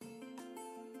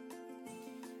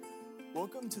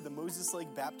Welcome to the Moses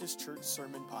Lake Baptist Church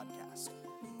Sermon Podcast.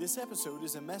 This episode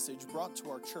is a message brought to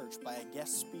our church by a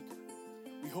guest speaker.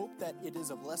 We hope that it is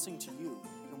a blessing to you,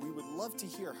 and we would love to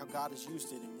hear how God has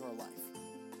used it in your life.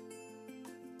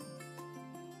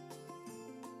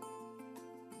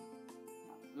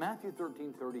 Matthew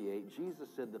 13:38, Jesus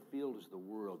said the field is the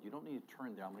world. You don't need to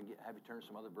turn there. I'm going to have you turn to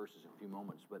some other verses in a few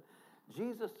moments. But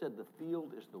Jesus said the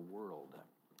field is the world,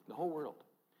 the whole world.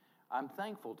 I'm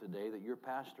thankful today that your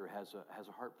pastor has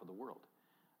a heart for the world.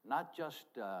 Not just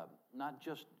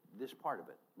this part of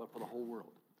it, but for the whole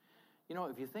world. You know,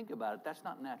 if you think about it, that's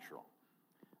not natural.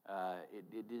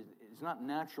 It's not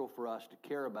natural for us to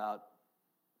care about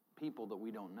people that we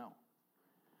don't know.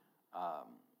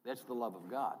 That's the love of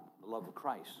God, the love of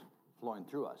Christ flowing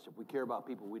through us. If we care about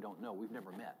people we don't know, we've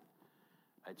never met.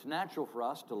 It's natural for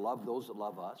us to love those that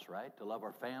love us, right? To love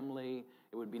our family.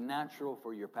 It would be natural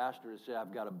for your pastor to say,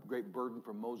 I've got a great burden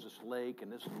for Moses Lake,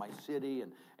 and this is my city,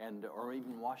 and or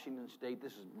even Washington State.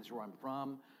 This is where I'm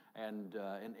from, and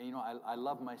you know, I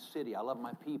love my city. I love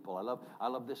my people. I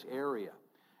love this area,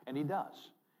 and he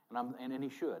does, and he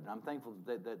should. And I'm thankful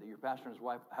that your pastor and his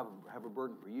wife have a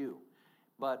burden for you,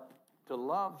 but to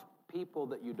love people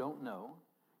that you don't know,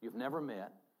 you've never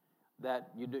met,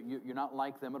 that you're not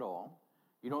like them at all.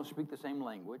 You don't speak the same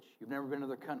language. You've never been to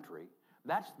their country.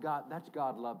 That's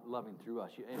God loving through us.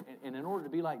 And in order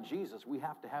to be like Jesus, we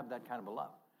have to have that kind of a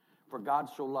love. For God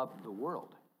so loved the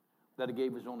world that He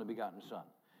gave His only begotten Son.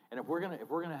 And if we're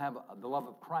gonna have the love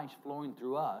of Christ flowing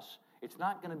through us, it's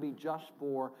not going to be just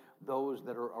for those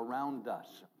that are around us.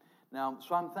 Now,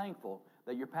 so I'm thankful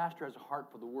that your pastor has a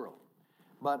heart for the world.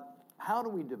 But how do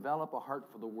we develop a heart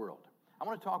for the world? I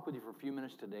want to talk with you for a few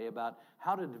minutes today about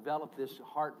how to develop this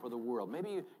heart for the world.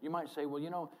 Maybe you might say, well,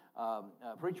 you know,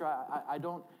 preacher, I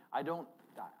don't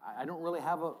really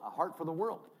have a heart for the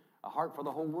world, a heart for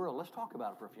the whole world. Let's talk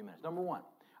about it for a few minutes. Number one,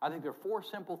 I think there are four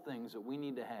simple things that we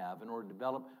need to have in order to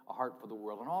develop a heart for the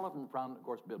world, and all of them found, of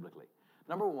course, biblically.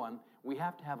 Number one, we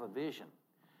have to have a vision.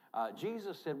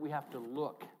 Jesus said we have to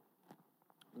look.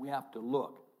 We have to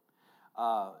look.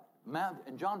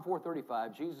 In John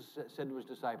 4:35, Jesus said to His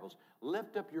disciples,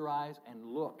 lift up your eyes and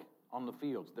look on the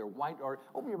fields. They're white. Or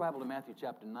open your Bible to Matthew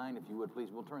chapter 9, if you would, please.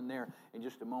 We'll turn there in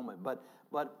just a moment. But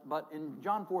in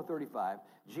John 4:35,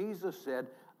 Jesus said,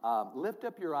 lift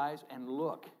up your eyes and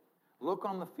look. Look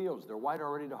on the fields. They're white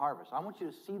already to harvest. I want you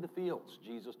to see the fields,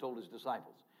 Jesus told His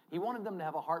disciples. He wanted them to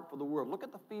have a heart for the world. Look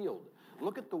at the field.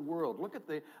 Look at the world.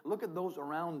 Look at those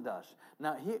around us.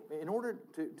 Now, in order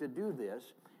to do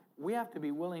this, we have to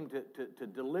be willing to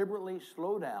deliberately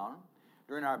slow down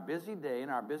during our busy day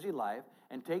and our busy life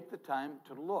and take the time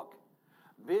to look.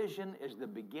 Vision is the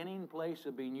beginning place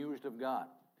of being used of God.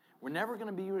 We're never going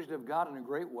to be used of God in a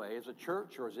great way as a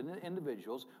church or as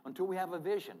individuals until we have a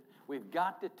vision. We've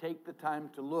got to take the time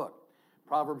to look.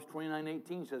 Proverbs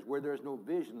 29:18 says, where there is no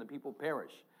vision, the people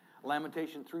perish.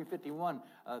 Lamentation 3:51,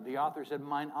 the author said,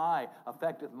 mine eye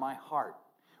affecteth my heart.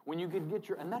 When you can get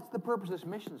and that's the purpose of this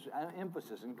missions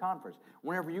emphasis and conference.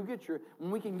 When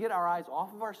we can get our eyes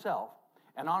off of ourselves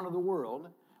and onto the world,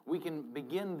 we can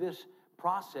begin this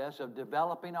process of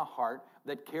developing a heart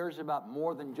that cares about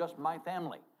more than just my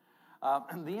family.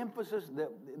 The emphasis,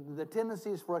 the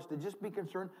tendency is for us to just be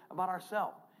concerned about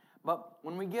ourselves. But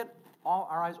when we get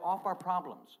our eyes off our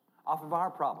problems, off of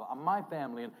our problem, my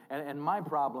family and my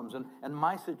problems and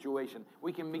my situation,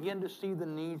 we can begin to see the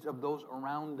needs of those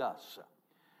around us.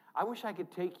 I wish I could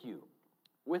take you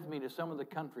with me to some of the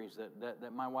countries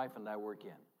that my wife and I work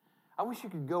in. I wish you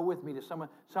could go with me to some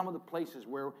of the places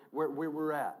where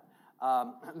we're at.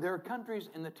 There are countries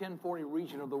in the 1040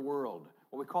 region of the world,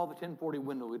 what we call the 1040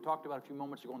 window. We talked about a few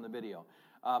moments ago in the video.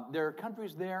 There are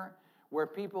countries there where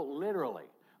people literally,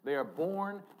 they are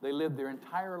born, they live their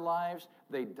entire lives,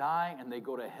 they die, and they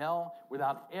go to hell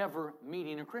without ever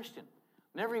meeting a Christian.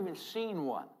 Never even seen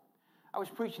one. I was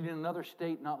preaching in another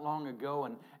state not long ago,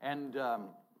 and I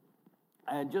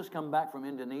had just come back from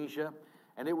Indonesia,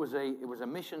 and it was a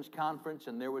missions conference,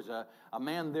 and there was a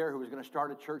man there who was going to start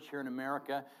a church here in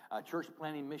America, a church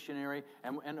planting missionary,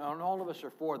 and all of us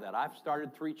are for that. I've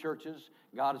started 3 churches.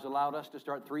 God has allowed us to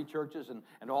start 3 churches,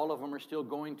 and all of them are still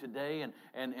going today,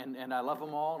 and I love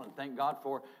them all, and thank God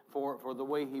for the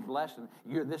way He blessed. And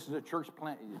this is a church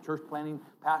planting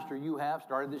pastor you have,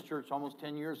 started this church almost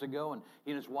 10 years ago, and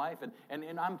he and his wife,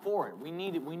 and I'm for it. We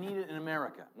need it in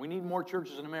America. We need more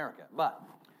churches in America. But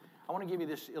I want to give you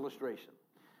this illustration.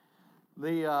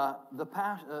 I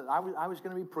was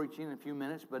going to be preaching in a few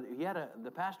minutes, but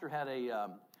the pastor had a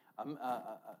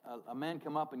man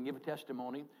come up and give a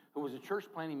testimony who was a church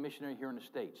planting missionary here in the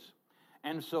States.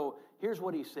 And so here's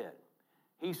what he said.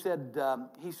 he said,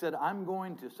 I'm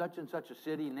going to such and such a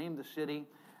city, named the city,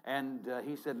 and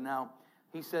he said,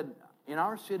 in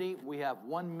our city, we have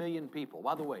 1 million people.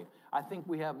 By the way, I think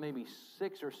we have maybe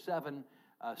 6 or 7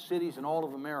 cities in all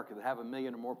of America that have 1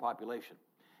 million or more population.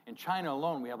 In China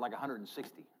alone, we have like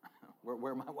 160,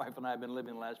 where my wife and I have been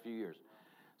living the last few years.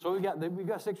 So we've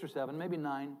got 6 or 7, maybe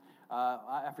 9.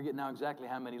 I forget now exactly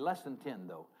how many. Less than 10,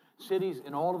 though. Cities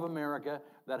in all of America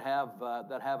that have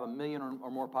 1 million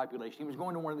or more population. He was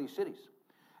going to one of these cities,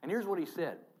 and here's what he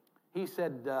said. He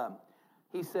said,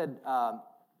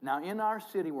 now in our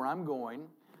city where I'm going,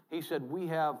 he said we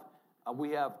have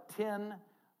 10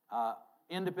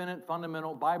 independent,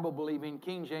 fundamental, Bible-believing,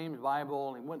 King James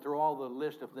Bible. He went through all the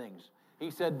list of things. He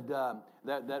said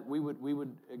that we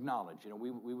would acknowledge,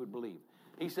 we would believe.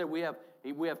 He said we have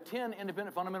 10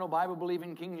 independent, fundamental,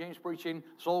 Bible-believing, King James preaching,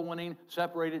 soul-winning,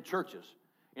 separated churches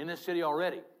in this city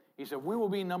already. He said we will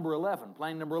be number 11,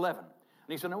 playing number 11. And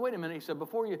he said, now wait a minute. He said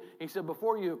before you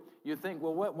think,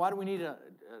 well, why do we need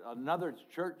another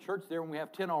church there when we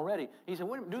have 10 already? He said,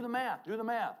 wait a minute, do the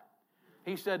math.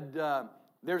 He said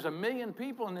there's 1 million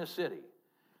people in this city.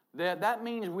 That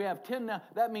means we have 10 now.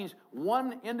 That means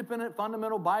 1 independent,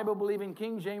 fundamental, Bible-believing,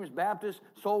 King James Baptist,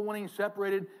 soul-winning,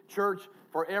 separated church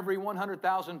for every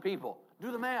 100,000 people.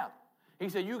 Do the math. He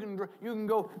said you can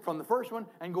go from the first one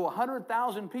and go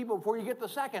 100,000 people before you get the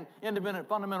second independent,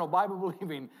 fundamental,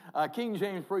 Bible-believing, King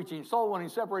James preaching, soul-winning,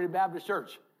 separated Baptist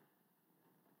church.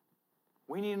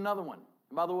 We need another one.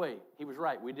 And by the way, he was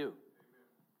right. We do.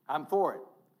 I'm for it.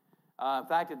 In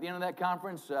fact, at the end of that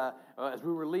conference, as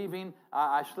we were leaving,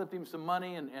 I slipped him some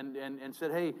money and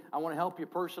said, hey, I want to help you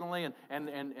personally. And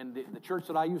the church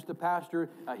that I used to pastor,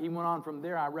 he went on from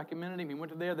there. I recommended him. He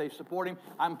went to there. They support him.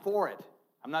 I'm for it.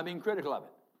 I'm not being critical of it.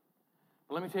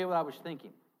 But let me tell you what I was thinking.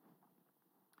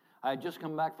 I had just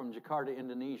come back from Jakarta,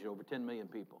 Indonesia, over 10 million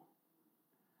people.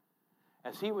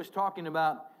 As he was talking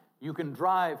about, you can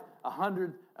drive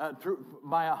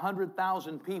by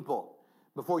 100,000 people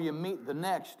before you meet the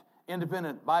next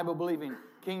independent, Bible-believing,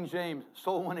 King James,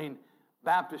 soul-winning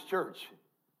Baptist church.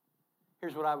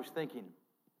 Here's what I was thinking.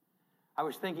 I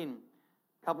was thinking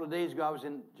a couple of days ago, I was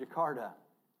in Jakarta.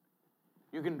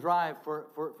 You can drive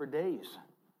for days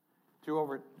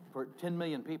for 10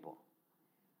 million people.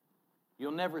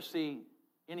 You'll never see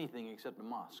anything except a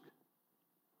mosque.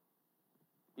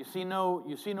 You see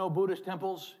no Buddhist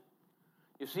temples.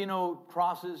 You see no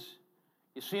crosses.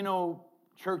 You see no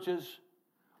churches.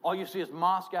 All you see is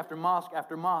mosque after mosque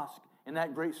after mosque in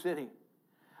that great city.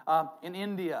 In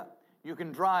India, you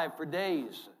can drive for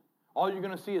days. All you're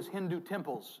going to see is Hindu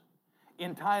temples.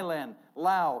 In Thailand,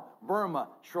 Laos, Burma,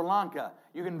 Sri Lanka,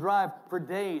 you can drive for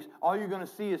days. All you're going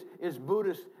to see is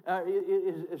Buddhist,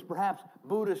 is perhaps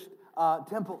Buddhist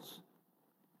temples.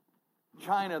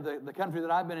 China, the country that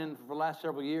I've been in for the last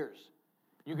several years,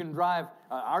 you can drive.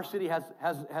 Our city has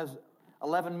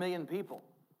 11 million people.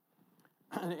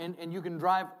 And you can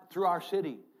drive through our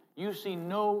city. You see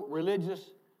no religious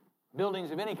buildings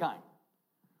of any kind.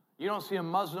 You don't see a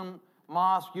Muslim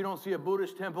mosque. You don't see a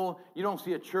Buddhist temple. You don't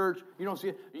see a church.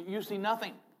 You see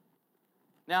nothing.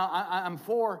 Now, I'm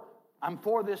for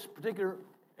this particular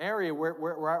area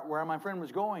where my friend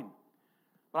was going.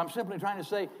 But I'm simply trying to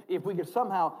say, if we could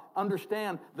somehow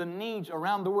understand the needs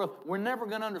around the world, we're never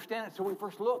going to understand it until we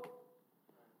first look.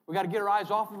 We've got to get our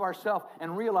eyes off of ourselves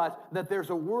and realize that there's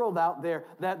a world out there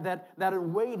that are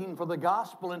waiting for the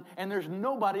gospel, and there's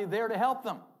nobody there to help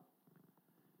them.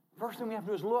 First thing we have to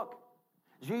do is look.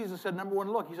 Jesus said, number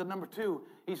 1, look. He said, number 2,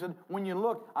 he said, when you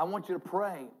look, I want you to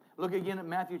pray. Look again at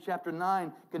Matthew chapter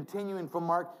 9, continuing from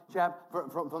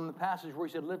from the passage where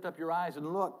he said, lift up your eyes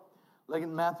and look. Look at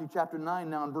Matthew chapter 9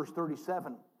 now in verse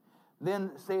 37.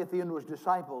 Then saith he unto his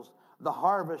disciples, the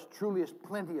harvest truly is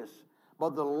plenteous,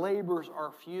 but the laborers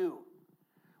are few.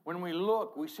 When we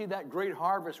look, we see that great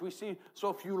harvest. We see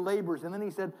so few laborers. And then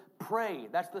he said, pray.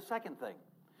 That's the second thing.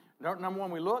 Number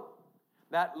 1, we look.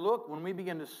 When we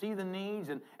begin to see the needs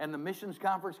and the missions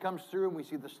conference comes through and we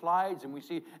see the slides and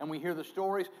we hear the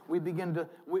stories, we begin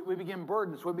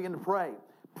burdened, so we begin to pray.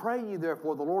 Pray ye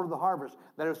therefore the Lord of the harvest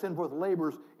that has sent forth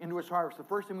laborers into his harvest. The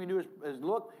first thing we do is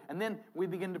look, and then we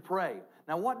begin to pray.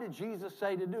 Now what did Jesus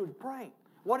say to do? Pray.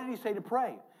 What did he say to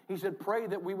pray? He said, pray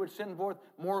that we would send forth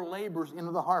more laborers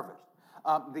into the harvest.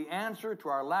 The answer to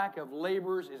our lack of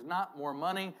laborers is not more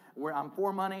money. I'm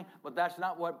for money, but that's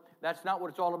not what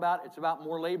it's all about. It's about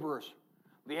more laborers.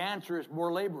 The answer is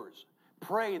more laborers.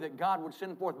 Pray that God would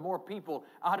send forth more people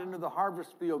out into the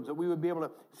harvest fields, that we would be able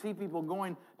to see people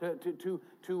going to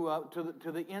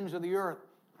the ends of the earth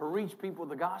to reach people with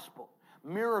the gospel.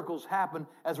 Miracles happen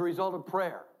as a result of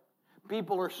prayer.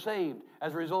 People are saved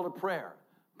as a result of prayer.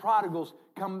 Prodigals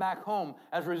come back home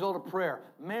as a result of prayer.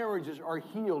 Marriages are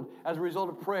healed as a result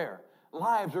of prayer.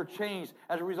 Lives are changed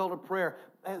as a result of prayer.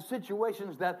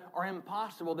 Situations that are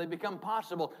impossible, they become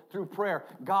possible through prayer.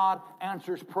 God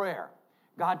answers prayer.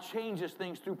 God changes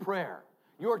things through prayer.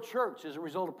 Your church is a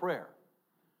result of prayer.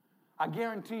 I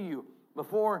guarantee you,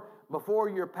 before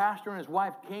your pastor and his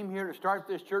wife came here to start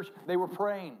this church, they were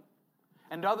praying.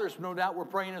 And others, no doubt, were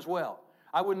praying as well.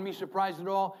 I wouldn't be surprised at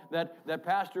all that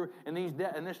pastor in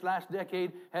this last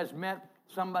decade has met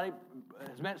somebody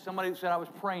that said, I was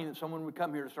praying that someone would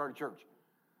come here to start a church.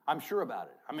 I'm sure about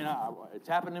it. I mean, it's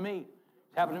happened to me.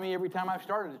 It's happened to me every time I've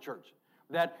started a church.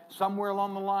 That somewhere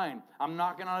along the line, I'm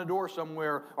knocking on a door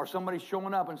somewhere, or somebody's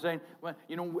showing up and saying, well,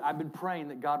 I've been praying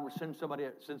that God would send somebody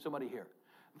here.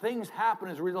 Things happen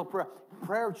as a result of prayer.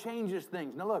 Prayer changes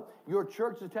things. Now look, your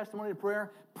church is a testimony to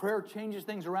prayer. Prayer changes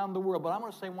things around the world. But I'm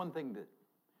going to say one thing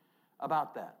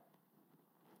about that.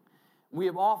 We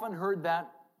have often heard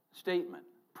that statement,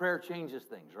 prayer changes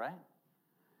things, right?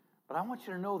 But I want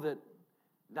you to know that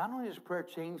not only does prayer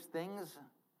change things,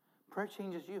 prayer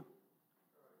changes you.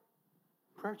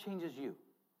 Prayer changes you.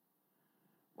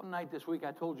 One night this week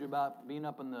I told you about being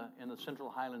up in the Central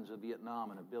Highlands of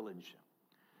Vietnam in a village.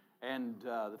 And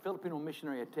the Filipino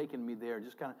missionary had taken me there.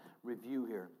 Just kind of review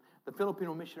here. The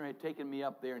Filipino missionary had taken me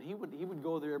up there, and he would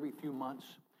go there every few months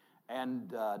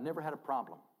and never had a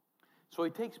problem. So he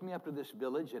takes me up to this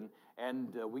village,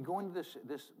 and we go into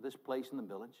this place in the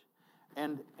village.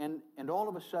 And all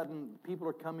of a sudden, people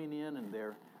are coming in, and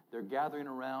they're gathering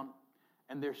around,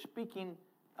 and they're speaking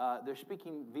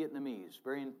Vietnamese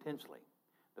very intensely.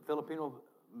 The Filipino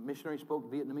missionary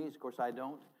spoke Vietnamese. Of course, I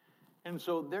don't. And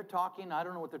so they're talking. I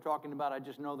don't know what they're talking about. I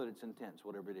just know that it's intense,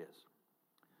 whatever it is.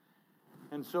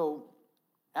 And so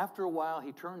after a while,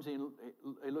 he turns and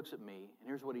he looks at me, and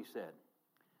here's what he said.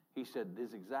 He said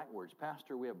these exact words,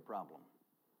 Pastor, we have a problem.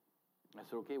 I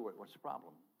said, okay, what's the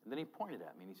problem? And then he pointed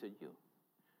at me, and he said,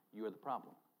 you are the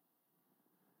problem.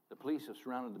 The police have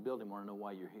surrounded the building, want to know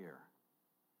why you're here.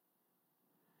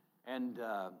 And,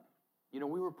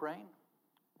 we were praying.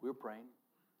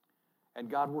 And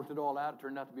God worked it all out. It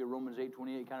turned out to be a Romans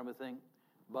 8:28 kind of a thing.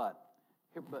 But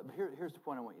here's the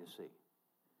point I want you to see.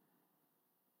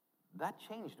 That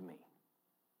changed me.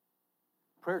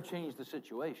 Prayer changed the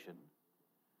situation.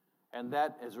 And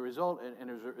that as a result,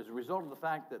 as a result of the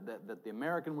fact that the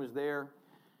American was there,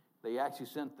 they actually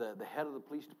sent the head of the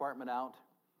police department out.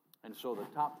 And so the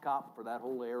top cop for that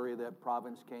whole area, that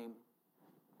province came.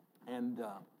 And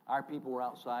our people were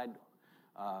outside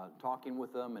talking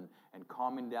with them and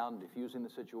calming down, diffusing the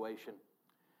situation.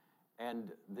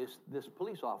 And this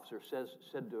police officer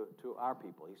said to our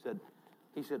people, he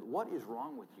said, what is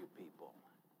wrong with you people?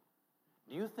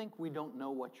 Do you think we don't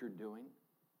know what you're doing?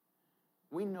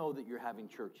 We know that you're having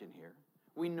church in here.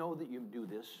 We know that you do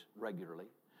this regularly.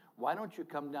 Why don't you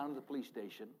come down to the police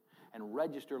station and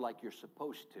register like you're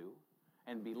supposed to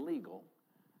and be legal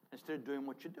instead of doing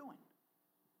what you're doing?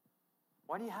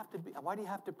 Why do you have to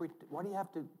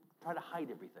try to hide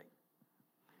everything?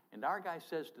 And our guy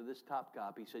says to this top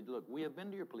cop, he said, look, we have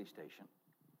been to your police station.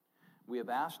 We have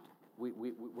asked,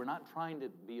 we're not trying to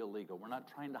be illegal. We're not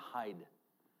trying to hide.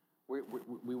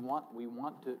 We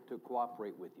want to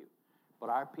cooperate with you. But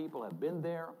our people have been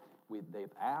there. They've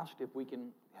asked if we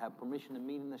can have permission to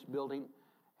meet in this building,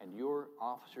 and your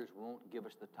officers won't give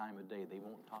us the time of day. They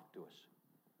won't talk to us.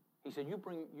 He said,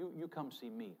 you come see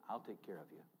me. I'll take care of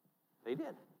you. They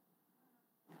did.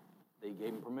 They gave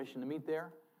him permission to meet there,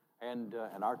 and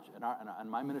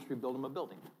my ministry built them a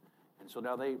building. And so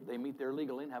now they meet there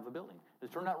legally and have a building.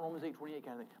 It turned out Romans 8:28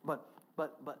 kind of thing. But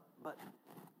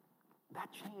that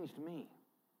changed me.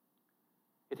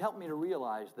 It helped me to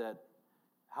realize that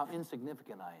how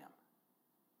insignificant I am.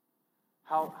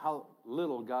 How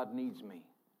little God needs me.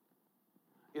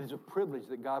 It is a privilege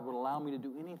that God would allow me to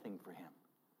do anything for him.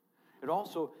 It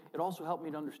also helped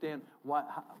me to understand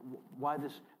why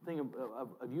this thing of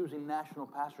using national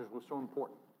pastors was so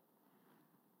important.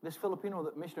 This Filipino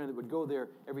missionary that would go there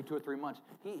every 2 or 3 months,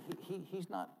 he's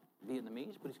not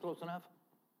Vietnamese, but he's close enough.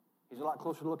 He's a lot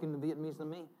closer looking to Vietnamese than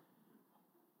me.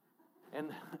 And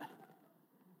in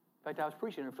fact, I was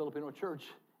preaching in a Filipino church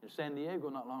in San Diego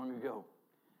not long ago,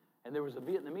 and there was a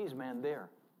Vietnamese man there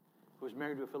who was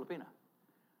married to a Filipina.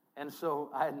 And so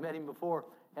I had met him before,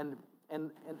 and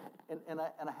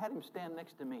I had him stand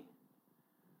next to me.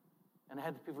 And I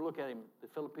had the people look at him, the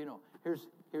Filipino. Here's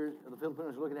the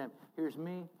Filipinos looking at him. Here's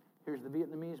me. Here's the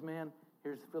Vietnamese man.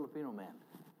 Here's the Filipino man.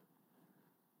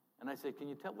 And I said, can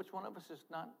you tell which one of us is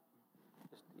not,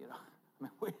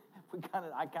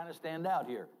 I kind of stand out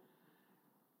here.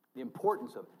 The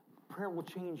importance of it. Prayer will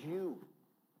change you.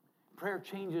 Prayer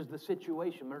changes the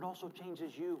situation, but it also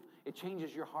changes you. It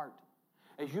changes your heart.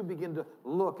 As you begin to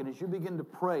look and as you begin to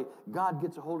pray, God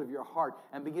gets a hold of your heart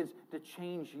and begins to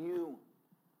change you.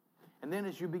 And then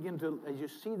as you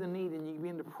see the need and you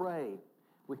begin to pray,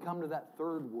 we come to that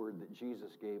third word that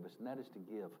Jesus gave us, and that is to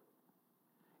give.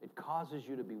 It causes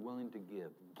you to be willing to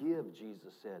give. Give,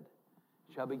 Jesus said,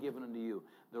 shall be given unto you.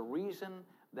 The reason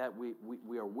that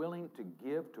we are willing to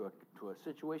give to a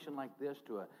situation like this,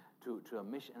 to a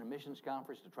missions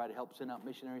conference, to try to help send out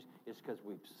missionaries, is because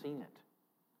we've seen it.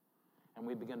 And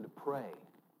we begin to pray.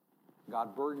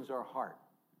 God burdens our heart.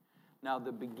 Now,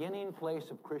 the beginning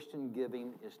place of Christian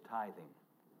giving is tithing.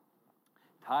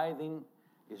 Tithing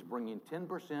is bringing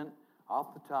 10%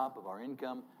 off the top of our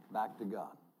income back to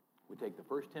God. We take the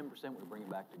first 10%, we bring it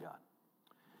back to God.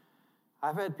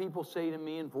 I've had people say to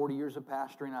me in 40 years of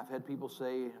pastoring, I've had people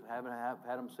say, I've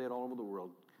had them say it all over the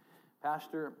world,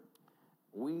 Pastor,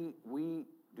 we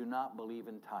do not believe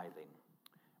in tithing.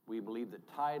 We believe that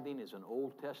tithing is an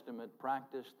Old Testament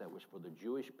practice that was for the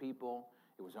Jewish people.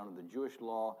 It was under the Jewish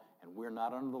law, and we're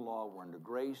not under the law. We're under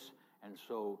grace, and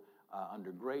so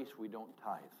under grace, we don't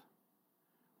tithe.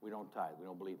 We don't tithe. We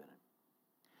don't believe in it.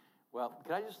 Well,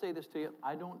 can I just say this to you?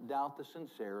 I don't doubt the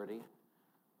sincerity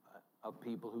of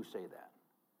people who say that.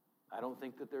 I don't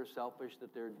think that they're selfish,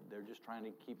 that they're just trying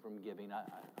to keep from giving.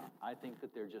 I think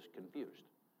that they're just confused.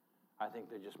 I think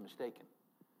they're just mistaken.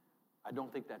 I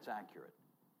don't think that's accurate.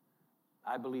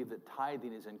 I believe that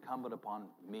tithing is incumbent upon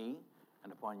me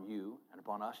and upon you and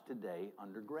upon us today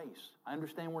under grace. I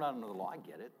understand we're not under the law. I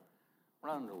get it. We're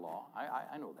not under the law.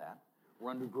 I know that.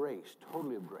 We're under grace,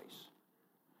 totally of grace.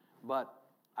 But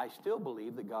I still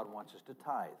believe that God wants us to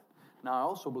tithe. Now, I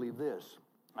also believe this.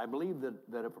 I believe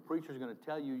that if a preacher is going to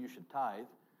tell you you should tithe,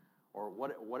 or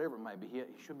whatever it might be, he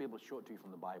should be able to show it to you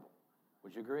from the Bible.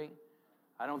 Would you agree?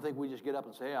 I don't think we just get up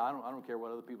and say, hey, I don't care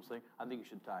what other people say. I think you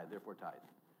should tithe, therefore tithe.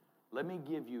 Let me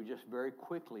give you just very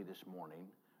quickly this morning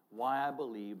why I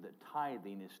believe that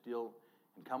tithing is still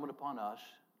incumbent upon us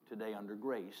today under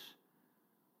grace,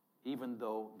 even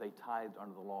though they tithed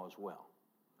under the law as well.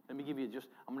 Let me give you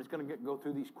I'm just going to go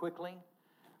through these quickly,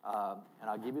 and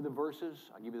I'll give you the verses,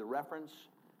 I'll give you the reference,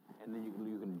 and then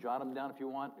you can jot them down if you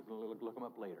want. You can look them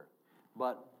up later.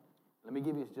 But let me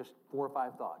give you just 4 or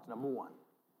 5 thoughts. Number one,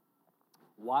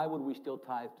 why would we still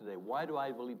tithe today? Why do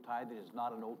I believe tithing is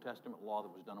not an Old Testament law that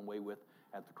was done away with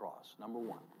at the cross? Number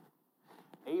one,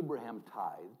 Abraham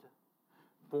tithed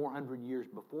 400 years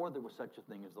before there was such a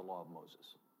thing as the law of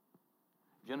Moses.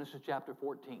 Genesis chapter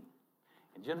 14.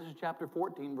 In Genesis chapter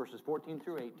 14, verses 14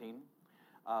 through 18,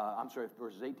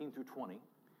 verses 18 through 20,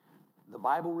 the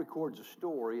Bible records a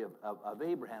story of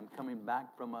Abraham coming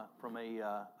back from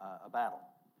a battle.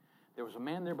 There was a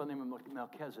man there by the name of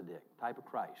Melchizedek, type of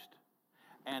Christ.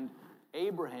 And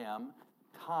Abraham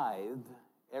tithed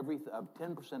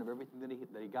 10% of everything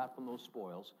that he got from those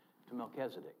spoils to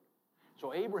Melchizedek.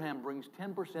 So Abraham brings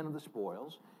 10% of the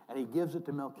spoils, and he gives it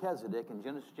to Melchizedek in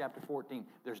Genesis chapter 14.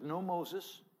 There's no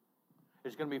Moses.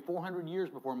 It's going to be 400 years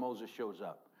before Moses shows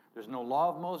up. There's no law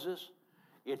of Moses.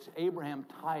 It's Abraham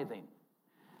tithing.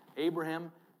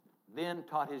 Abraham then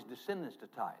taught his descendants to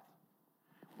tithe.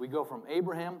 We go from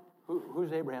Abraham.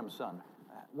 Who's Abraham's son?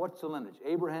 What's the lineage?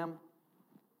 Abraham,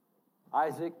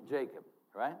 Isaac, Jacob,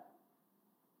 right?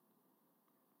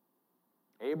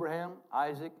 Abraham,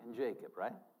 Isaac, and Jacob,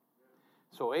 right?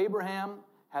 So Abraham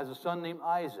has a son named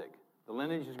Isaac. The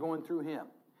lineage is going through him.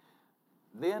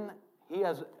 Then he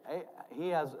has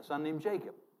a son named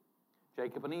Jacob.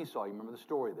 Jacob and Esau, you remember the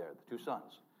story there, the 2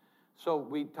 sons. So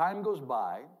time goes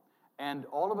by, and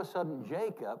all of a sudden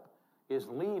Jacob is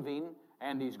leaving,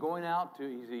 and he's going out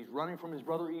he's running from his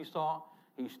brother Esau.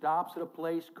 He stops at a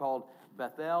place called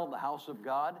Bethel, the house of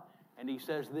God, and he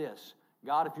says this,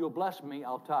 God, if you'll bless me,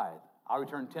 I'll tithe. I'll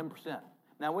return 10%.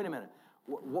 Now, wait a minute.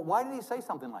 Why did he say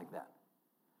something like that?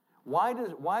 Why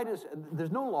does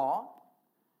there's no law.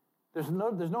 There's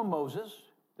no Moses.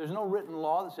 There's no written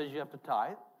law that says you have to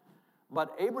tithe.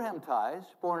 But Abraham tithes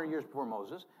 400 years before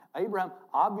Moses. Abraham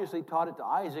obviously taught it to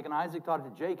Isaac, and Isaac taught it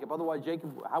to Jacob. Otherwise,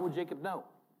 how would Jacob know?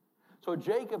 So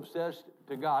Jacob says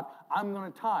to God, I'm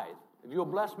going to tithe. If you'll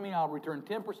bless me, I'll return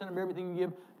 10% of everything you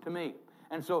give to me.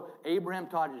 And so Abraham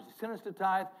taught his descendants to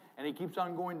tithe, and he keeps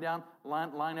on going down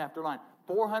line after line.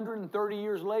 430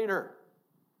 years later,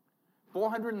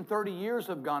 430 years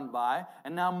have gone by,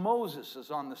 and now Moses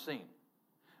is on the scene.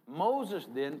 Moses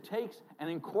then takes and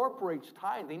incorporates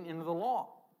tithing into the law.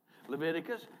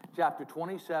 Leviticus chapter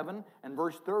 27 and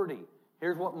verse 30.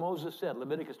 Here's what Moses said,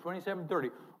 Leviticus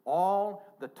 27:30. All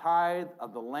the tithe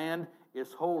of the land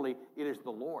is holy. It is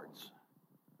the Lord's.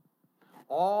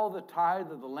 All the tithe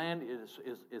of the land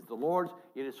is the Lord's.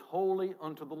 It is holy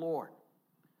unto the Lord.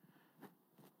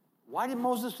 Why did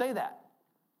Moses say that?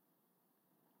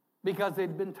 Because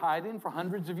they'd been tithing for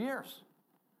hundreds of years.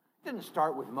 It didn't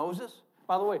start with Moses.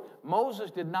 By the way,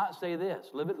 Moses did not say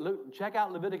this. Check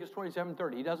out Leviticus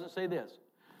 27:30. He doesn't say this.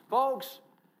 Folks,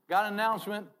 got an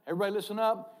announcement. Everybody listen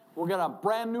up. We've got a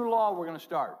brand new law we're going to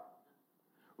start.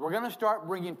 We're going to start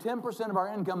bringing 10% of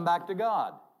our income back to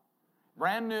God.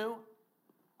 Brand new.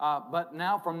 But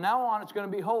now, from now on, it's going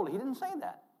to be holy. He didn't say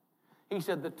that. He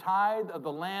said the tithe of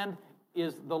the land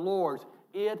is the Lord's.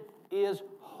 It is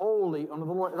holy unto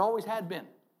the Lord. It always had been.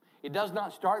 It does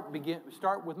not start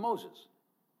with Moses.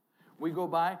 We go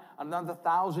by another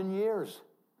 1,000 years.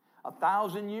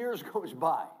 1,000 years goes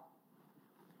by.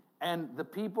 And the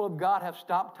people of God have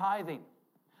stopped tithing.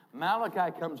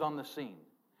 Malachi comes on the scene.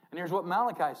 And here's what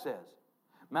Malachi says.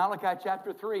 Malachi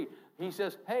chapter 3, he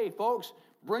says, hey, folks,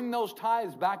 bring those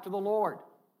tithes back to the Lord.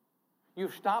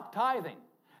 You've stopped tithing.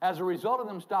 As a result of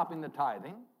them stopping the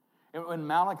tithing, in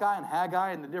Malachi and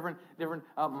Haggai and the different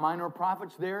minor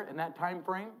prophets there in that time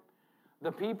frame,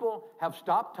 the people have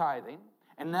stopped tithing,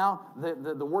 and now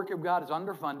the work of God is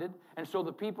underfunded, and so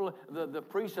the people, the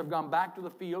priests have gone back to the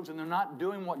fields, and they're not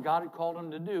doing what God had called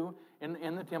them to do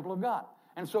in the temple of God.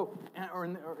 And so, or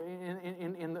in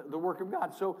the work of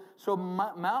God. So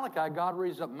Malachi, God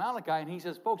raises up Malachi, and he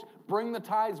says, folks, bring the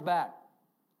tithes back.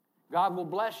 God will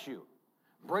bless you.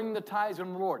 Bring the tithes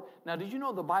unto the Lord. Now, did you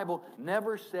know the Bible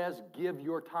never says give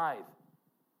your tithe?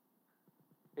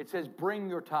 It says bring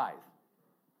your tithe.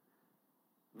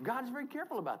 God is very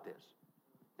careful about this.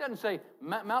 He doesn't say,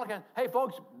 Malachi, hey,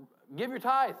 folks, give your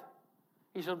tithe.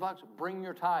 He said, folks, bring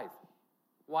your tithe.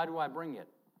 Why do I bring it?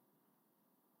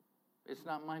 It's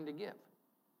not mine to give.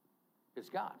 It's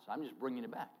God's. I'm just bringing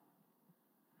it back.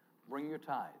 Bring your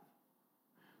tithe.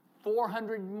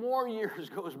 400 more years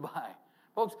goes by.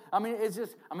 Folks, it's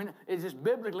just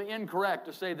biblically incorrect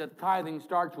to say that tithing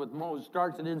starts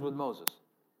and ends with Moses.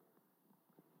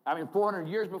 400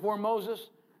 years before Moses,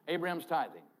 Abraham's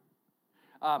tithing.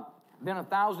 Then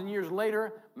 1,000 years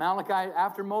later, Malachi,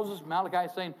 after Moses, Malachi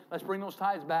is saying, let's bring those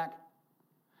tithes back.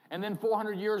 And then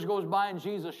 400 years goes by and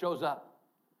Jesus shows up.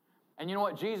 And you know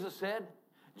what Jesus said?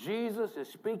 Jesus is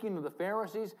speaking to the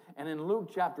Pharisees, and in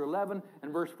Luke chapter 11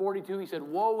 and verse 42, he said,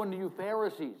 woe unto you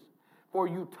Pharisees, for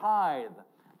you tithe,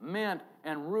 mint,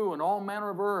 and rue, and all manner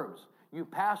of herbs. You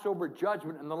pass over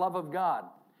judgment and the love of God.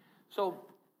 So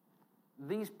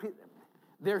these people,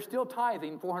 they're still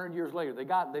tithing 400 years later. They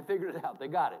figured it out. They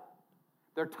got it.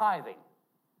 They're tithing.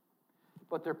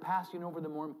 But they're passing over the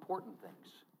more important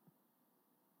things.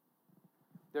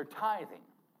 They're tithing.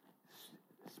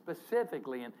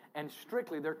 Specifically and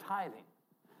strictly, they're tithing.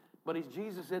 But as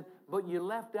Jesus said, but you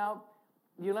left out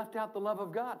the love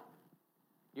of God.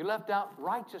 You left out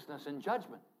righteousness and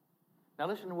judgment. Now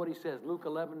listen to what he says, Luke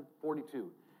 11:42.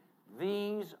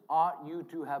 These ought you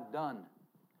to have done,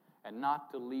 and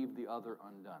not to leave the other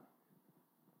undone.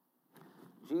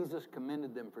 Jesus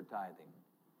commended them for tithing.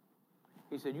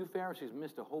 He said, you Pharisees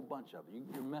missed a whole bunch of it.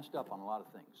 You're messed up on a lot of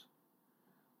things.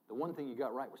 The one thing you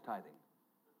got right was tithing.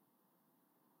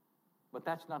 But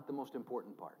that's not the most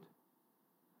important part.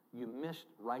 You missed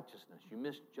righteousness. You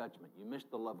missed judgment. You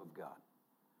missed the love of God.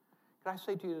 Can I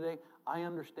say to you today, I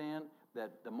understand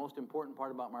that the most important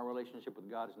part about my relationship with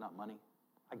God is not money.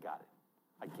 I got it.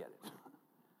 I get it.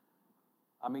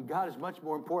 God is much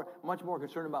more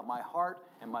concerned about my heart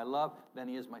and my love than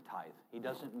he is my tithe. He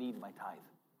doesn't need my tithe.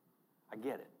 I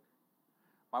get it.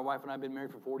 My wife and I have been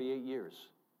married for 48 years.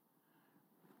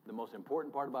 The most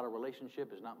important part about our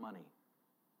relationship is not money.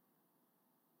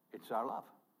 It's our love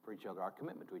for each other, our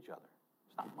commitment to each other.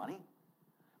 It's not money.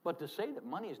 But to say that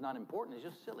money is not important is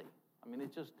just silly.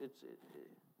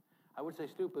 I would say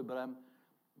stupid, but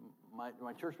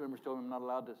my church members told me I'm not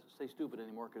allowed to say stupid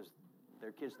anymore because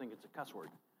their kids think it's a cuss word.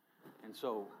 And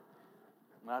so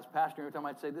when I was pastoring, every time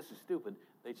I'd say this is stupid,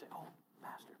 they'd say, oh,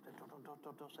 pastor,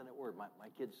 don't say that word. My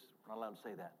kids are not allowed to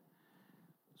say that.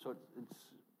 So it's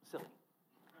silly.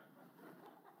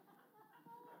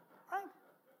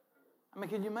 Right?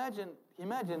 Can you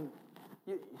imagine,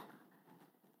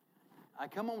 I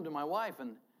come home to my wife,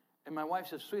 and my wife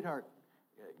says, sweetheart,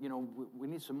 we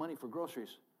need some money for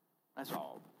groceries. That's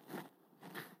all.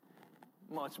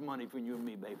 Much money for you and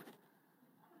me, babe.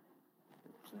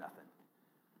 It's nothing.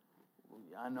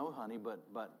 I know, honey, but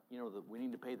we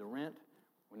need to pay the rent.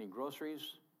 We need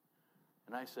groceries.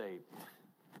 And I say,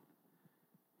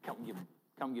 come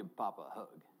give Papa a hug.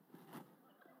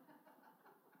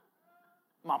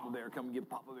 Mama Bear, come give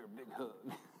Papa Bear a big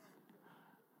hug.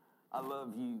 I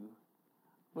love you.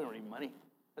 We don't need money.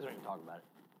 Let's not even talk about it.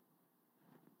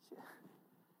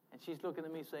 And she's looking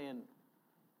at me saying,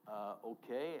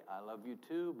 okay, I love you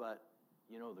too, but,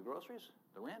 the groceries,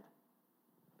 the rent,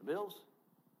 the bills.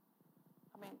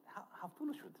 I mean, how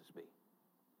foolish would this be?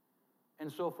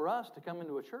 And so for us to come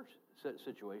into a church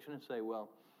situation and say, well,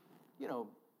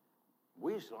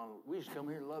 we just come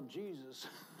here to love Jesus.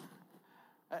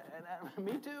 and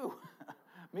me too.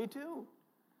 Me too.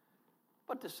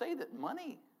 But to say that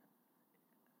money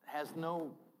has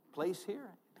no place here,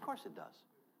 of course it does.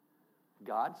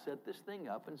 God set this thing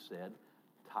up and said,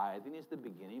 tithing is the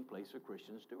beginning place of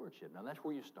Christian stewardship. Now, that's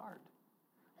where you start.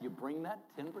 You bring that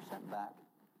 10% back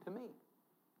to me.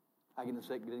 I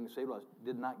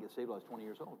did not get saved till I was 20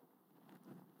 years old.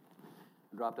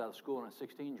 I dropped out of school when I was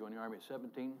 16, joined the Army at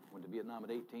 17, went to Vietnam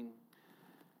at 18.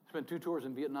 Spent 2 tours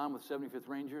in Vietnam with 75th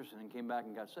Rangers, and then came back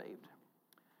and got saved.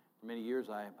 For many years,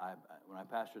 when I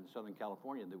pastored in Southern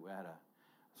California, we had a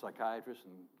psychiatrist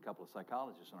and a couple of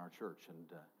psychologists in our church, and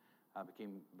I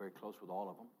became very close with all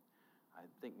of them. I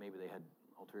think maybe they had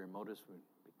ulterior motives for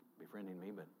befriending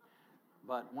me,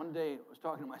 but one day I was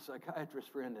talking to my psychiatrist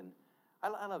friend, and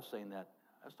I love saying that.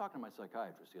 I was talking to my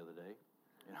psychiatrist the other day,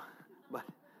 but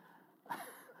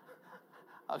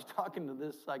I was talking to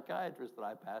this psychiatrist that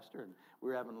I pastor, and we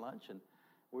were having lunch, and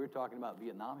we were talking about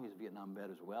Vietnam. He's a Vietnam vet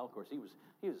as well. Of course, he was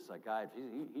a psychiatrist.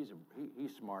 He's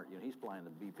smart. He's flying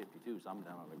the B-52, so I'm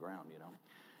down on the ground.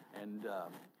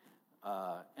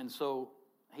 And so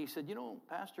he said,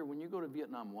 Pastor, when you go to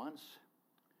Vietnam once,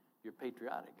 you're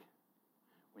patriotic.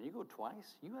 When you go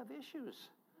twice, you have issues.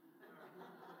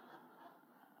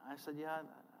 I said, yeah,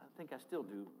 I think I still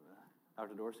do,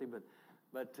 Dr. Dorsey,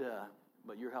 but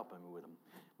you're helping me with them.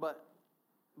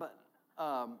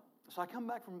 So I come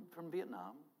back from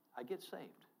Vietnam. I get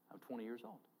saved. I'm 20 years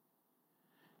old.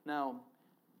 Now,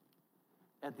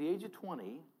 at the age of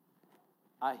 20,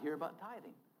 I hear about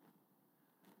tithing.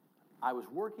 I was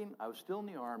still in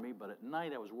the Army, but at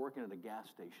night I was working at a gas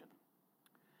station.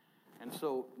 And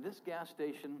so this gas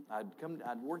station,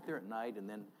 I'd work there at night, and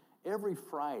then every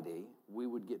Friday we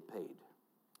would get paid.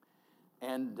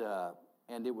 And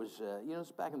it was,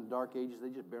 it's back in the dark ages. They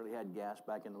just barely had gas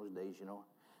back in those days,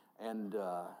 And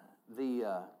we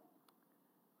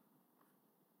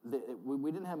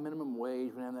didn't have minimum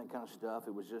wage. We didn't have that kind of stuff.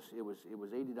 It was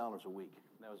 $80 a week.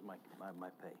 That was my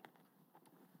pay.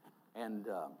 And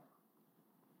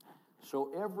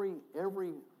so every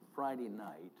Friday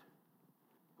night,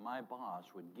 my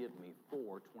boss would give me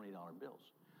 4 $20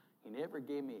 bills. He never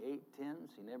gave me 8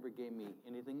 10s. He never gave me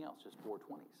anything else, just 4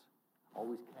 20s.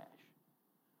 Always cash.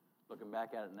 Looking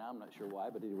back at it now, I'm not sure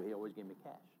why, but anyway, he always gave me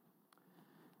cash.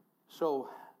 So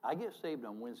I get saved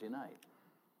on Wednesday night.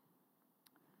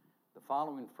 The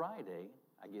following Friday,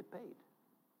 I get paid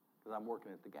because I'm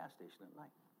working at the gas station at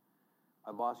night.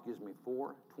 My boss gives me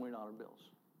 4 $20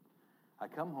 bills. I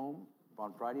come home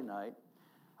on Friday night.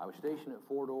 I was stationed at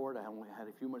Fort Ord. I only had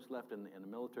a few months left in the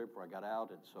military before I got out,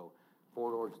 and so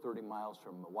Fort Ord's 30 miles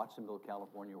from Watsonville,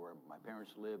 California, where my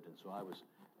parents lived, and so I was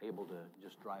able to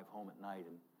just drive home at night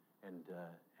and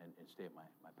stay at my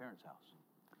parents' house.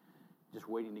 Just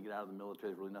waiting to get out of the military.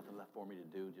 There's really nothing left for me to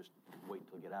do. Just wait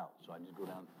until I get out. So I just go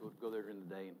there during the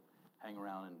day and hang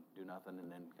around and do nothing,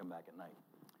 and then come back at night.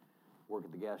 Work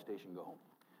at the gas station, go home.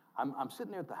 I'm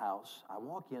sitting there at the house. I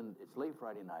walk in. It's late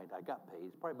Friday night. I got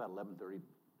paid. It's probably about 11:30,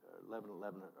 11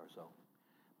 or so.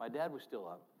 My dad was still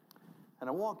up. And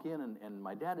I walk in, and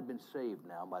my dad had been saved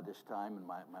now by this time, and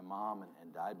my mom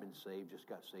and I had been saved, just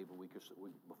got saved a week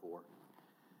before.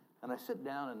 And I sit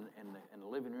down in the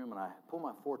living room, and I pull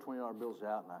my 4 $20 bills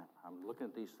out, and I'm looking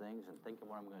at these things and thinking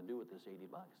what I'm going to do with this $80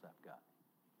 I've got.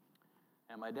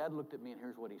 And my dad looked at me, and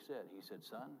here's what he said. He said,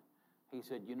 son,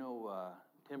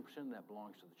 10% of that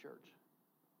belongs to the church.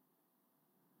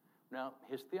 Now,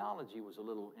 his theology was a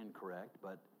little incorrect,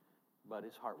 but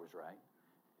his heart was right.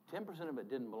 10% of it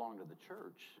didn't belong to the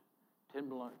church. 10%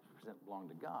 belonged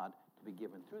to God to be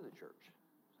given through the church.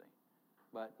 See?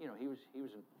 But, he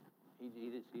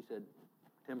said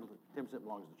 10%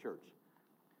 belongs to the church.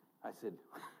 I said,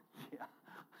 yeah,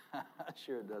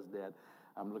 sure it does, Dad.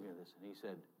 I'm looking at this. And he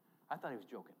said, I thought he was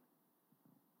joking.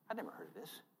 I'd never heard of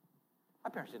this. My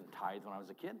parents didn't tithe when I was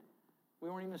a kid. We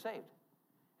weren't even saved.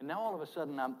 And now all of a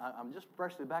sudden, I'm just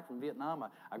freshly back from Vietnam.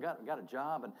 I got a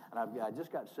job, and I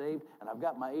just got saved, and I've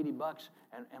got my $80,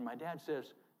 and my dad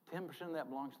says 10% of that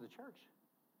belongs to the church.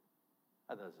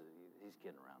 I thought he's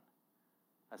kidding around.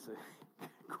 I said,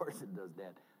 of course it does,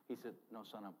 Dad. He said, no,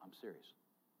 son, I'm serious.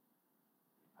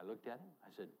 I looked at him. I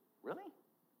said, really?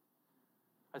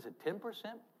 I said, 10%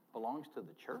 belongs to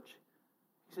the church?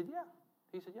 He said, yeah.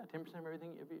 He said, yeah, 10% of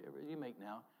everything you make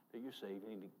now that you're saved, you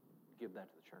need to give that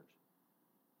to the church.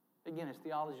 Again, his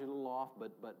theology is a little off,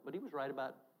 but he was right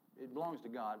about It belongs to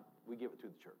God. We give it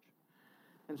through the church.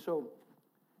 And so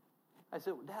I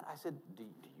said, Dad, do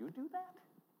you do that?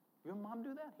 Your mom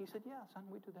do that? He said, yeah, son,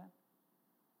 we do that.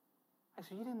 I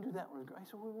said, you didn't do that when I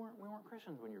said, we weren't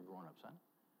Christians when you were growing up, son.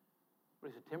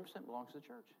 But he said, 10% belongs to the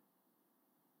church.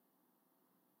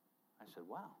 I said,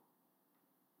 wow.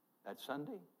 That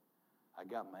Sunday, I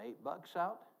got my $8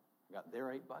 out. I got their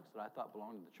 $8 that I thought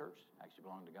belonged to the church, actually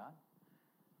belonged to God.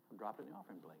 I dropped it in the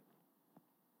offering plate.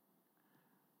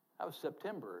 That was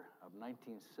September of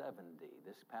 1970.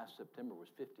 This past September was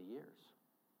 50 years.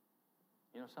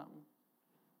 You know something?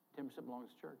 10% belongs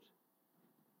to the church.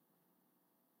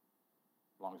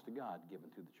 Belongs to God, given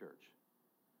through the church.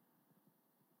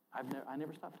 I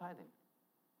never stopped tithing.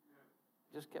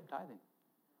 Just kept tithing.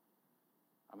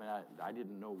 I mean, I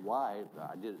didn't know why.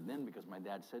 I did it then because my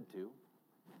dad said to.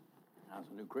 I was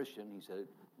a new Christian. He said it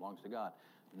belongs to God.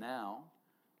 Now,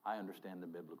 I understand the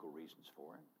biblical reasons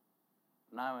for it.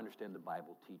 Now I understand the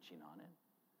Bible teaching on it.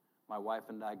 My wife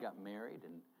and I got married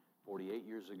 48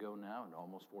 years ago now, and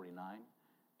almost 49,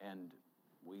 and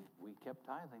we kept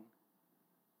tithing.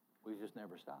 We just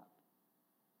never stopped.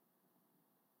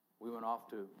 We went off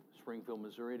to Springfield,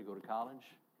 Missouri to go to college.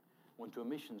 Went to a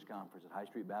missions conference at High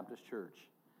Street Baptist Church.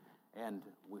 And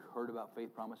we heard about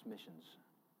Faith Promise Missions.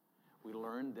 We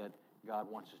learned that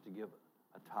God wants us to give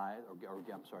a tithe,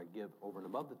 give over and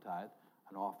above the tithe,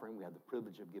 an offering. We had the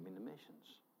privilege of giving to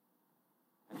missions.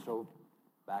 And so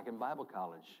back in Bible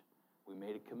college, we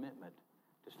made a commitment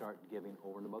to start giving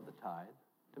over and above the tithe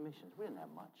to missions. We didn't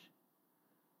have much.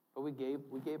 But we gave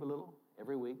a little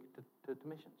every week to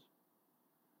missions.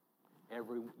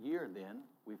 Every year then,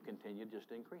 we've continued just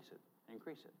to increase it.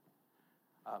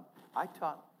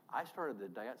 I started the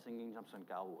Dayat Singing Jamsan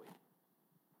Galway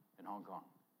in Hong Kong.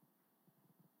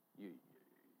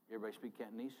 Everybody speak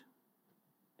Cantonese?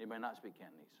 Anybody not speak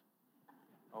Cantonese?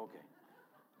 Okay.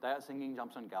 Dayat Singing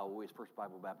Jamsan Galway is First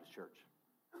Bible Baptist Church.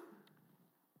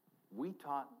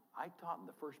 I taught in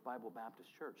the First Bible Baptist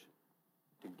Church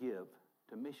to give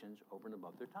to missions over and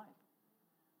above their tithe.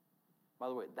 By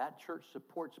the way, that church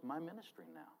supports my ministry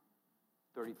now,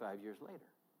 35 years later.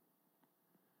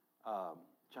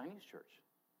 Chinese church,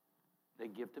 they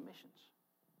give to missions.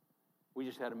 We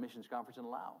just had a missions conference in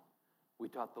Laos. We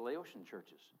taught the Laotian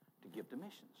churches to give to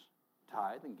missions,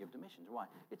 tithe and give to missions. Why?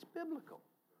 It's biblical.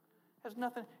 It has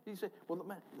nothing. You say, well,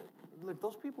 man, look,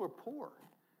 those people are poor.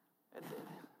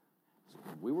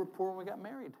 We were poor when we got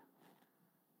married.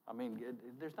 I mean,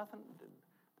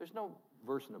 there's no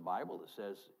verse in the Bible that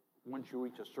says once you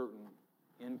reach a certain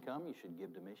income, you should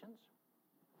give to missions.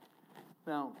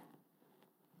 Now,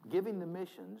 giving to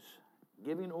missions,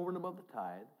 giving over and above the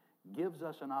tithe, gives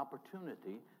us an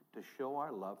opportunity to show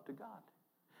our love to God.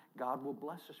 God will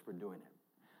bless us for doing it.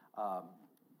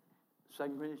 2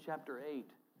 Corinthians chapter 8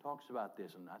 talks about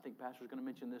this, and I think Pastor's going to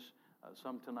mention this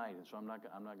some tonight, and so I'm not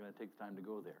going to take the time to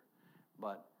go there.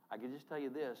 But I can just tell you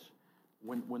this,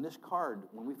 when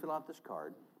we fill out this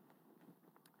card,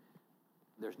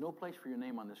 there's no place for your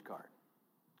name on this card.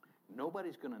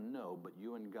 Nobody's going to know but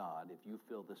you and God if you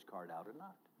fill this card out or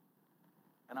not.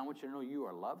 And I want you to know you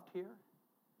are loved here.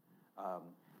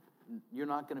 You're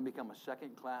not going to become a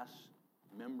second-class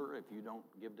member if you don't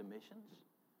give to missions.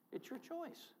 It's your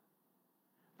choice.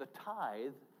 The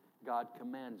tithe, God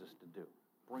commands us to do.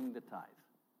 Bring the tithe.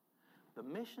 The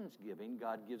missions giving,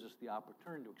 God gives us the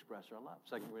opportunity to express our love.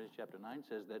 2 Corinthians chapter 9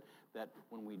 says that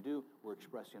when we do, we're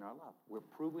expressing our love. We're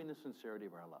proving the sincerity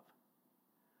of our love.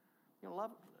 You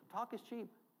know, talk is cheap,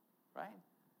 right?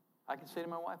 I can say to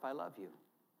my wife, I love you.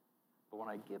 But when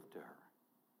I give to her,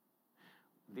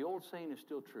 the old saying is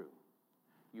still true.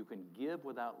 You can give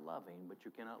without loving, but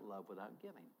you cannot love without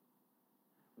giving.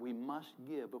 We must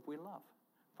give if we love.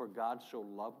 For God so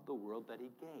loved the world that he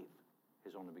gave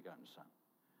his only begotten Son.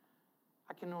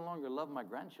 I can no longer love my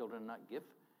grandchildren and not give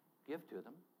to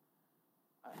them.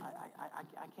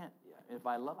 I can't. If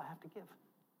I love, I have to give.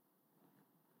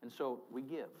 And so we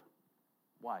give.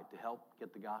 Why? To help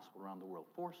get the gospel around the world.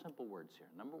 4 simple words here.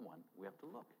 Number 1, we have to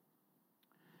look.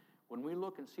 When we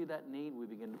look and see that need, we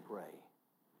begin to pray.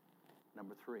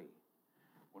 Number 3,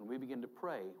 when we begin to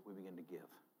pray, we begin to give.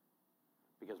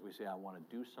 Because we say, I want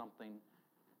to do something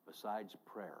besides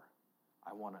prayer.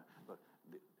 Look,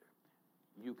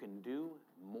 you can do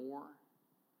more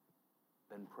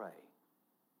than pray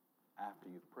after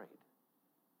you've prayed.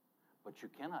 But you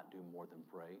cannot do more than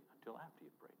pray until after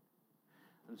you've prayed.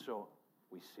 And so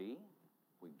we see,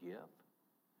 we give.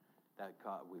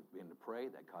 We begin to pray.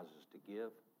 That causes us to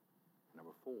give.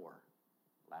 Number 4,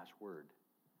 last word,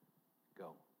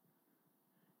 go.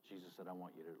 Jesus said, I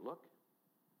want you to look.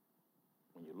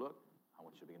 When you look, I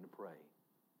want you to begin to pray.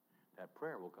 That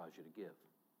prayer will cause you to give.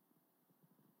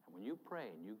 And when you pray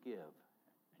and you give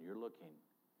and you're looking,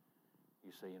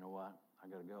 you say, you know what? I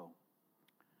got to go.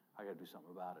 I got to do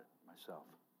something about it myself.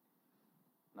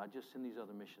 Not just send these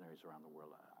other missionaries around the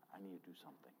world. I need to do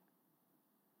something.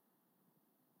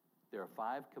 There are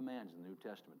 5 commands in the New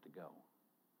Testament to go.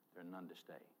 There are none to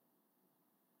stay.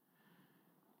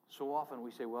 So often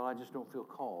we say, well, I just don't feel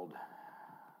called.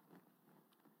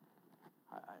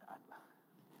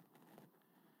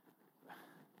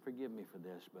 Forgive me for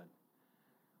this, but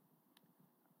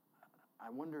I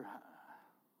wonder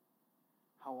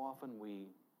how often we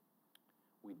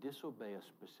disobey a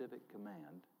specific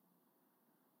command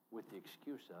with the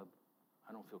excuse of,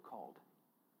 I don't feel called.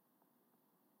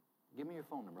 Give me your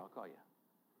phone number, I'll call you.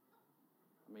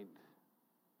 I mean,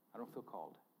 I don't feel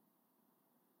called.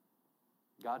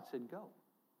 God said go.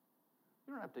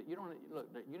 You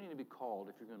need to be called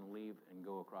if you're going to leave and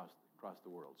go across the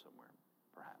world somewhere,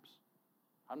 perhaps.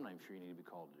 I'm not even sure you need to be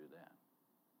called to do that.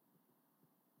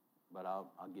 But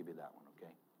I'll give you that one,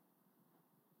 okay?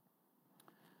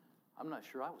 I'm not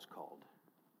sure I was called.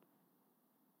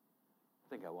 I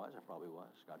think I was. I probably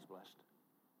was. God's blessed.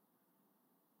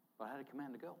 But I had a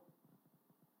command to go.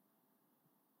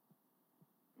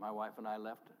 My wife and I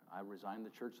left. I resigned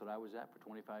the church that I was at for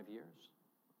 25 years.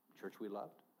 Church we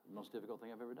loved. The most difficult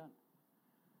thing I've ever done.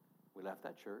 We left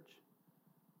that church,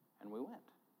 and we went.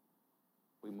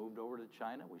 We moved over to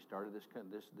China. We started this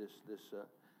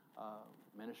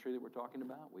ministry that we're talking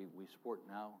about. We support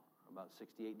now about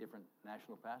 68 different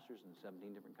national pastors in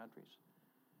 17 different countries.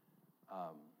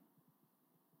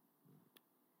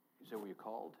 You say, were you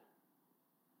called?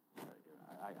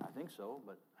 I think so,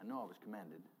 but I know I was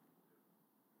commanded.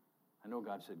 I know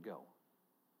God said go.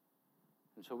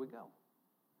 And so we go.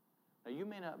 Now, you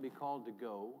may not be called to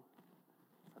go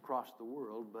across the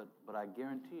world, but I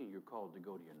guarantee you you're called to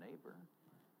go to your neighbor,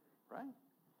 right?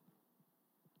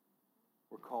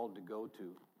 We're called to go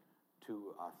to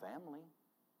our family.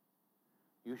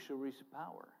 You shall receive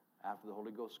power after the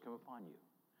Holy Ghost has come upon you.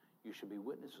 You shall be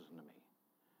witnesses unto me,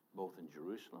 both in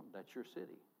Jerusalem, that's your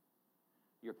city.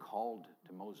 You're called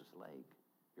to Moses Lake.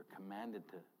 You're commanded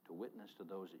to witness to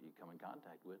those that you come in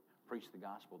contact with. Preach the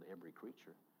gospel to every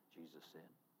creature, Jesus said.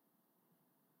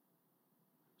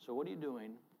 So what are you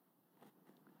doing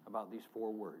about these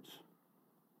 4 words?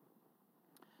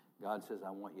 God says, I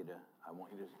want you to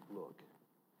look.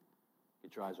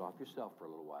 Get your eyes off yourself for a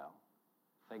little while.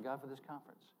 Thank God for this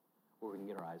conference, where we can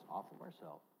get our eyes off of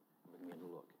ourselves and we can begin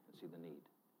to look and see the need.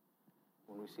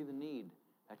 When we see the need,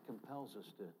 that compels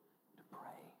us to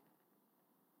pray.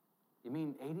 You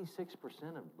mean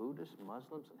 86% of Buddhists,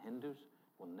 Muslims, and Hindus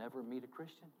will never meet a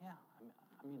Christian? Yeah,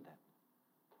 I mean that.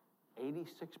 86%.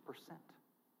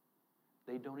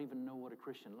 They don't even know what a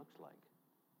Christian looks like.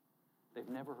 They've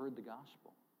never heard the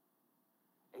gospel.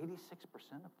 86%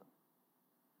 of them.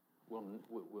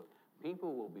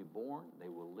 People will be born, they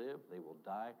will live, they will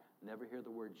die, never hear the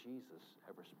word Jesus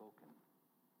ever spoken.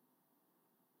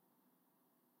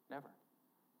 Never.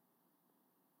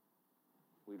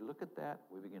 We look at that,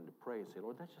 we begin to pray and say,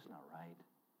 Lord, that's just not right.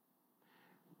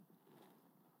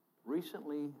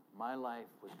 Recently, my life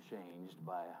was changed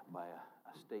by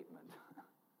a statement.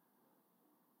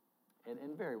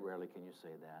 and very rarely can you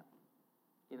say that.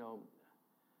 You know,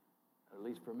 at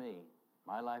least for me,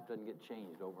 my life doesn't get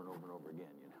changed over and over and over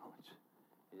again, you know.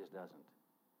 It just doesn't.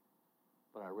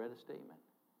 But I read a statement,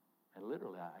 and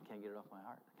literally I can't get it off my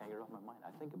heart. I can't get it off my mind.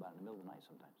 I think about it in the middle of the night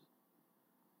sometimes.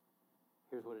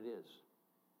 Here's what it is.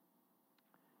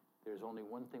 There's only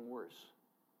one thing worse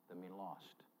than being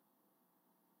lost.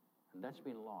 And that's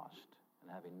being lost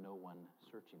and having no one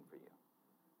searching for you.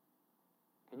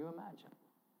 Can you imagine?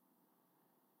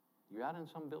 You're out in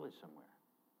some village somewhere.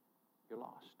 You're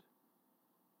lost.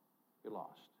 You're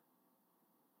lost.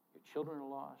 Your children are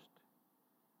lost.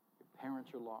 Your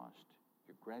parents are lost.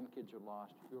 Your grandkids are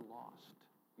lost. You're lost.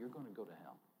 You're going to go to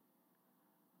hell.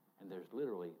 And there's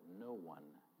literally no one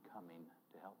coming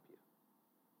to help you.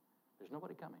 There's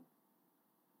nobody coming.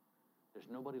 There's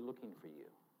nobody looking for you.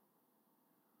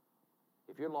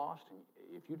 If you're lost, and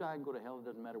if you die and go to hell, it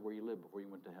doesn't matter where you live before you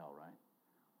went to hell, right?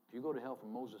 If you go to hell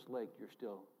from Moses Lake, you're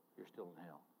still in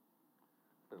hell.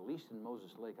 But at least in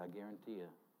Moses Lake, I guarantee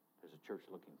you, there's a church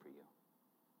looking for you.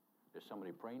 There's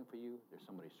somebody praying for you. There's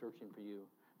somebody searching for you.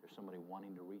 There's somebody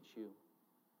wanting to reach you.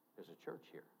 There's a church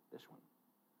here, this one,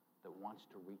 that wants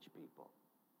to reach people.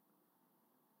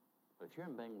 But if you're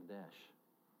in Bangladesh,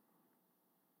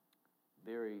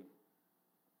 very,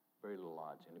 very little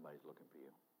odds anybody's looking for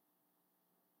you.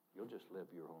 You'll just live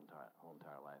your whole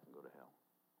entire life and go to hell.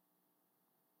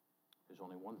 There's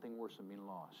only one thing worse than being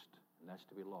lost, and that's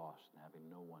to be lost and having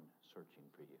no one searching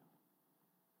for you.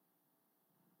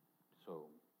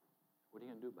 So What are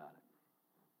you going to do about it?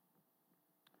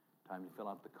 Time to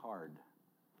fill out the card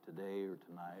today or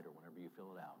tonight or whenever you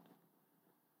fill it out.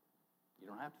 You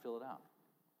don't have to fill it out.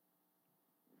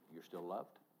 You're still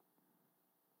loved.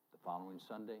 The following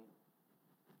Sunday,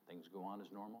 things go on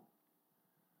as normal.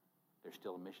 There's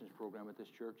still a missions program at this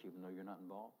church, even though you're not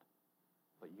involved.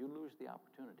 But you lose the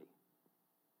opportunity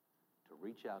to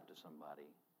reach out to somebody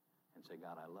and say,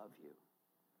 God, I love you,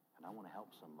 and I want to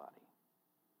help somebody.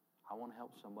 I want to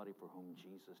help somebody for whom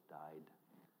Jesus died.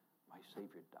 My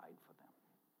Savior died for them.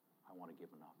 I want to give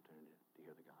them an opportunity to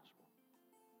hear the gospel.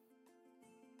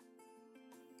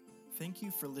 Thank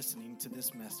you for listening to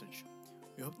this message.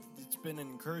 We hope it's been an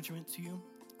encouragement to you.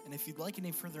 And if you'd like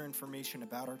any further information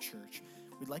about our church,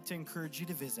 we'd like to encourage you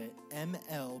to visit mlbc.church.